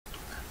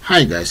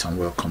Hi guys, and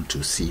welcome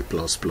to C++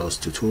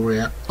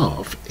 tutorial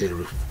of a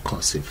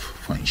recursive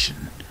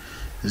function.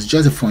 It's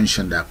just a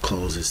function that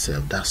calls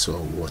itself. That's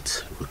all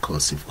what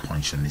recursive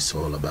function is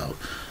all about.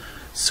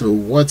 So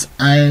what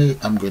I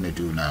am going to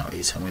do now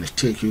is I'm going to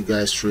take you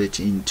guys straight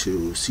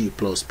into C++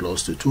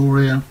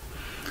 tutorial,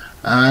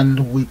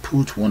 and we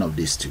put one of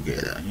these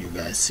together. You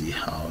guys see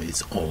how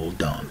it's all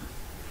done.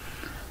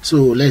 So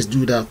let's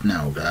do that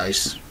now,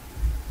 guys.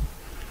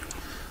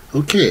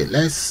 Okay,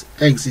 let's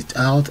exit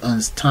out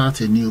and start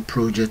a new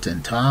project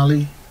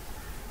entirely.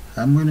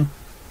 I'm going to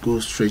go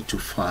straight to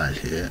file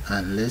here,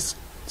 and let's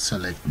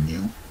select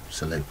new,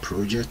 select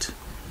project,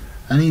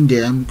 and in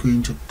there I'm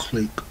going to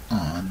click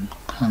on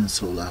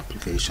console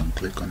application,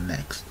 click on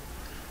next,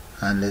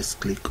 and let's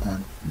click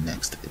on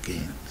next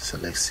again,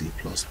 select C++.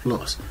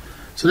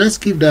 So let's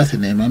give that a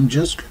name. I'm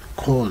just going to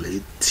call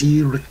it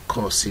T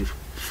recursive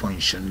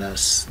function.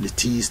 That's the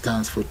T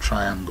stands for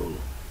triangle.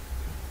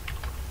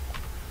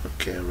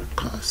 Okay,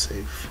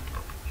 recursive.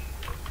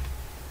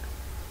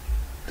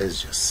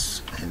 Let's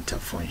just enter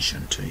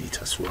function to it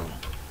as well.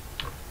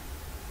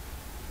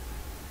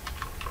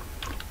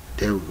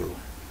 There we go.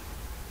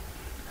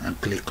 And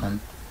click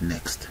on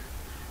next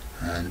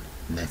and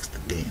next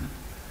again.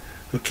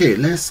 Okay,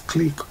 let's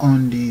click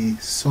on the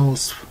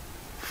source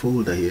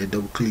folder here,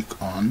 double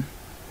click on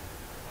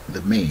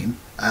the main,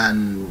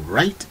 and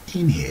right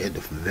in here,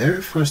 the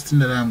very first thing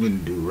that I'm going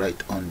to do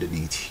right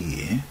underneath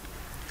here,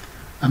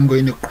 I'm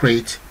going to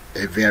create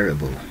a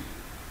variable.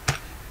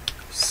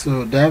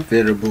 So that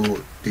variable,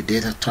 the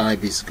data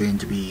type is going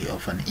to be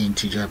of an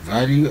integer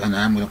value, and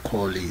I'm going to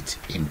call it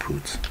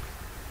input.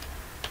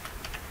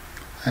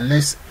 And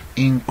let's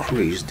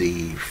increase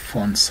the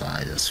font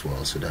size as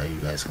well so that you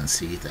guys can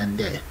see it. And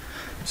there.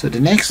 So the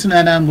next thing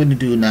that I'm going to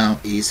do now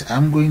is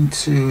I'm going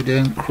to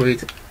then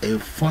create a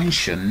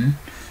function.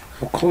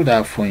 I'll call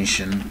that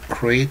function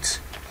create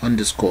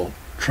underscore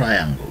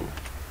triangle.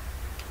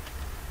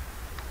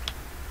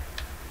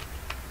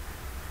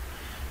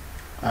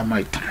 And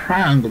my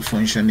triangle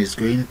function is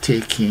going to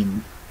take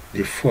in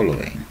the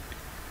following.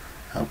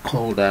 I'll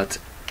call that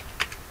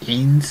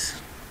int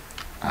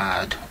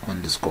add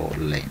underscore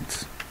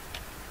length.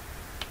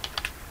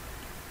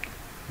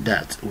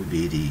 That will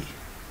be the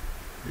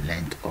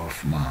length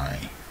of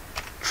my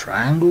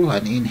triangle,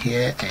 and in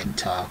here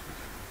enter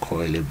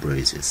curly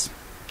braces.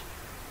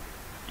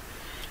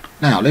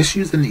 Now let's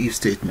use an if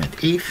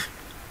statement. If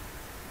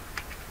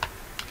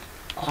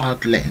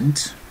add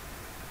length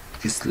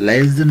is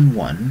less than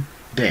 1,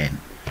 then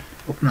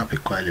open up a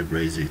curly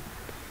braces,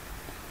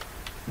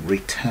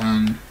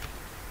 return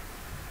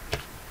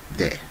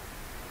there,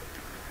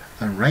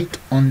 and right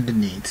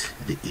underneath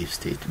the if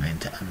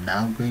statement I'm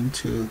now going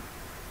to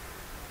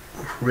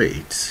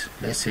create,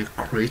 let's say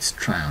create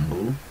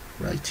triangle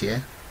right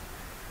here.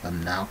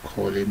 I'm now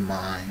calling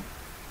my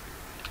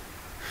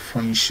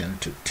function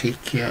to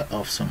take care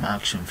of some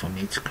action for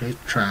me to create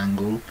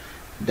triangle.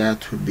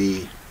 That would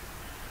be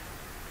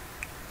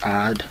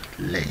add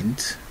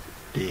length.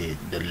 The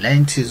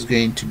length is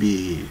going to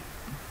be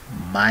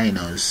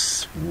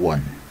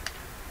 -1.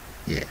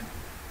 Yeah,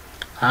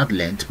 add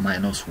length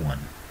 -1.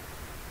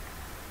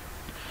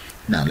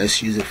 Now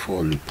let's use a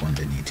for loop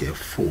underneath here.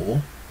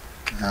 For,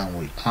 and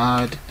we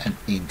add an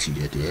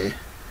integer there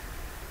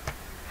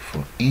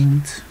for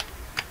int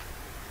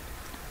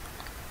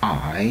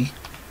I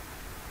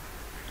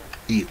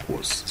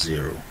equals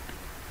 0,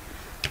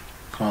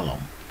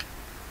 column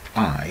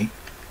I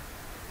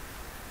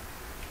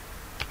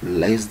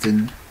less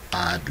than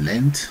add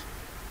length,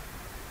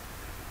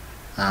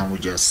 and we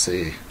just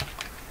say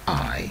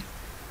I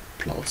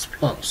plus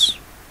plus.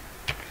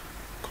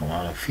 Come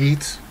out of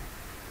it,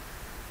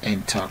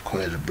 enter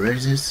curly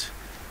braces,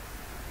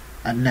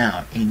 and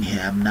now in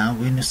here I'm now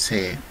going to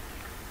say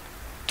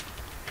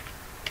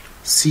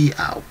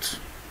cout.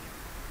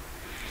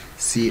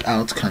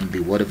 Cout can be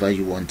whatever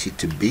you want it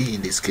to be.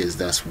 In this case,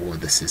 that's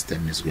what the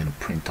system is going to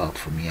print out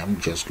for me.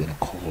 I'm just going to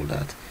call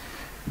that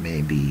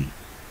maybe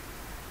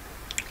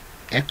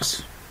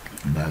X.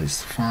 That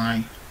is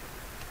fine,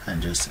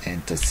 and just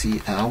enter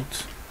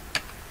cout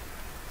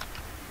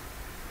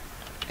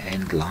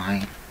end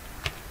line,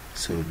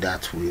 so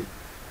that will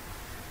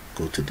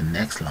go to the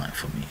next line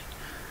for me.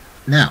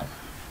 Now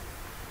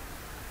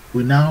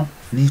we now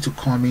need to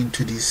come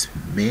into this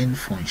main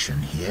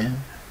function here.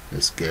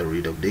 Let's get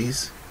rid of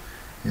this.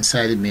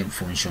 Inside the main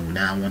function, we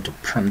now want to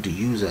prompt the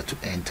user to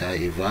enter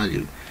a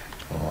value,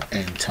 or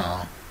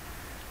enter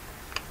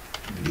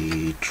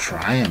the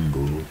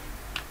triangle,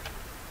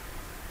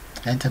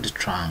 enter the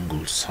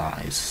triangle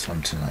size,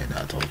 something like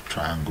that, or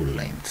triangle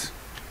length.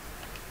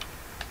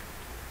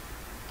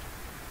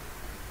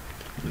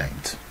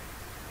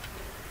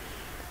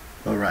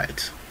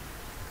 Alright,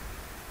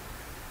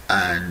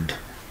 and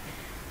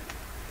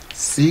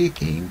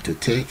in to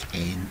take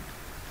in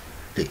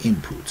the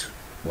input.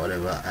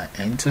 Whatever I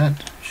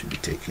entered should be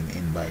taken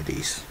in by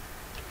this,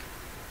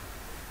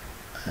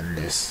 and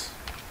let's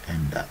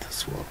end that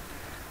as well.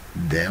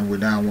 Then we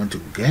now want to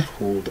get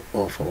hold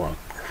of our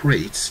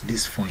create,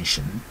 this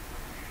function,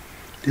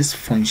 this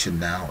function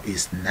now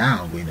is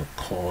now going to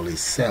call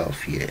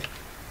itself here.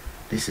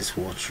 This is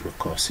what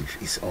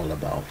recursive is all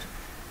about.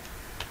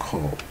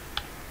 Call.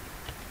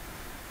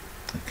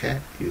 Okay,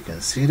 you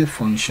can see the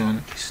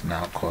function is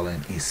now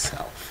calling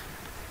itself,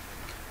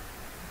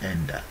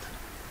 and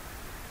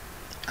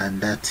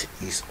that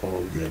is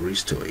all there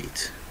is to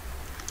it.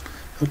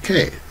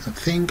 Okay, I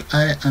think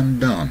I am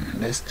done.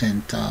 Let's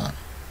enter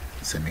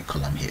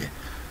semicolon here.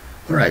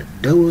 Alright,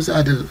 that's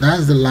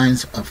the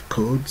lines of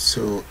code.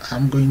 So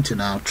I'm going to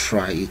now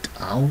try it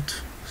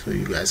out so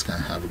you guys can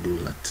have a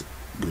good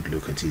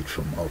look at it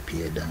from up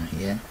here down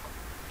here,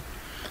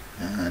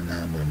 and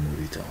I'm going to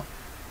move it on.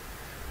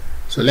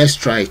 So let's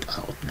try it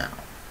out now.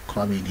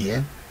 Come in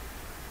here,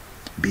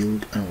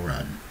 build and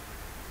run.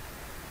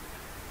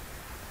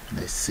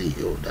 Let's see.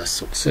 Oh, that's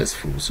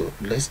successful. So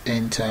let's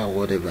enter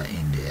whatever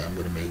in there. I'm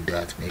going to make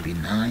that maybe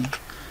 9.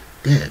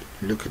 There,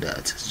 look at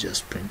that, it's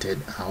just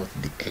printed out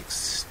the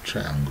X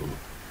triangle.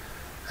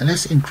 And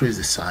let's increase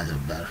the size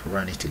of that.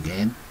 Run it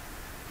again,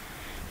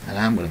 and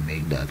I'm going to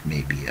make that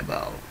maybe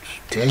about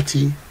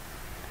 30.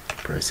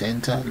 Press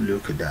enter.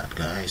 Look at that,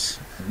 guys,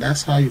 and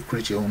that's how you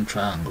create your own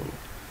triangle.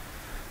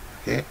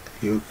 Okay,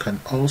 you can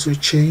also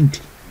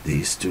change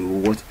this to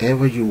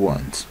whatever you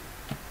want.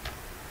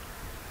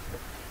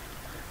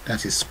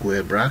 That is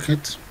square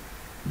bracket.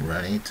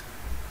 Run it,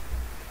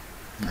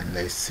 and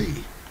let's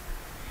see.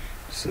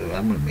 So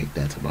I'm going to make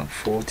that about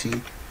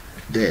 40.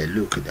 There,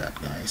 look at that,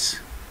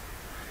 guys.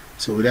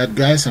 So with that,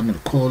 guys, I'm going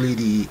to call it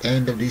the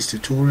end of this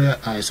tutorial.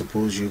 I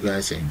suppose you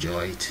guys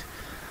enjoyed,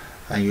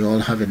 and you all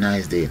have a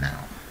nice day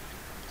now,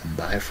 and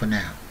bye for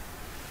now.